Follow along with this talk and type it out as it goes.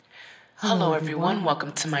Hello everyone,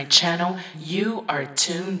 welcome to my channel. You are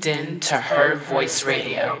tuned in to Her Voice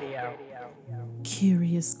Radio.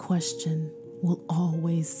 Curious question will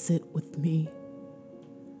always sit with me.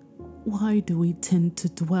 Why do we tend to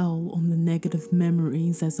dwell on the negative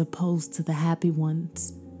memories as opposed to the happy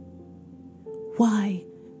ones? Why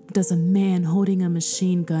does a man holding a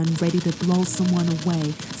machine gun ready to blow someone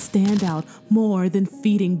away stand out more than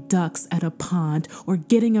feeding ducks at a pond or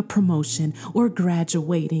getting a promotion or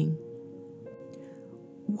graduating?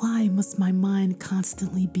 Why must my mind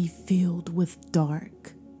constantly be filled with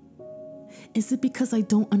dark? Is it because I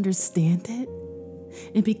don't understand it?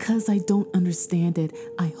 And because I don't understand it,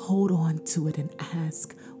 I hold on to it and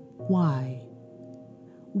ask, why?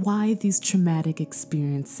 Why these traumatic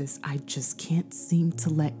experiences I just can't seem to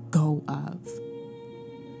let go of?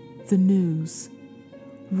 The news.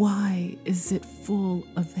 Why is it full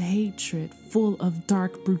of hatred, full of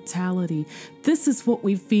dark brutality? This is what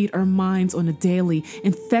we feed our minds on a daily,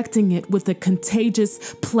 infecting it with a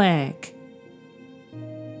contagious plague.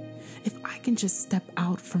 If I can just step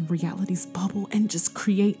out from reality's bubble and just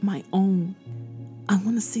create my own, I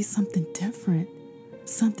want to see something different,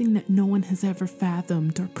 something that no one has ever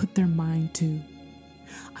fathomed or put their mind to.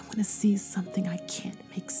 I want to see something I can't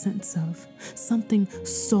make sense of, something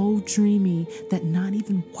so dreamy that not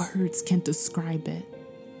even words can describe it.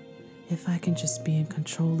 If I can just be in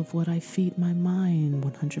control of what I feed my mind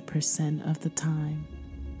 100% of the time,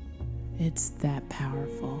 it's that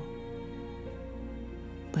powerful.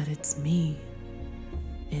 But it's me.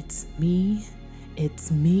 It's me.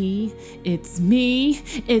 It's me. It's me.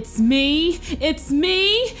 It's me. It's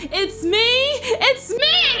me. It's me. It's me.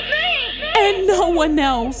 And no one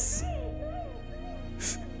else.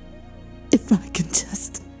 If I can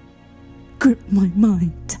just grip my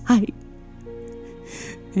mind tight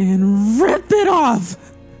and rip it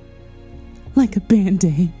off like a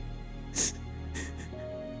Band-Aid,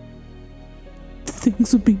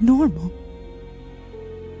 things would be normal.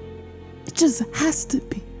 It just has to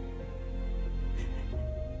be.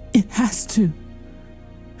 It has to.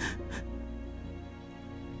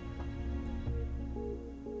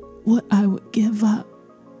 What I would give up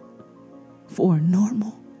for a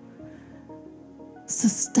normal,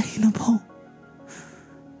 sustainable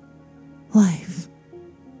life.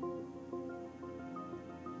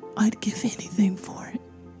 I'd give anything for it.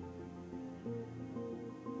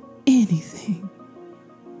 Anything.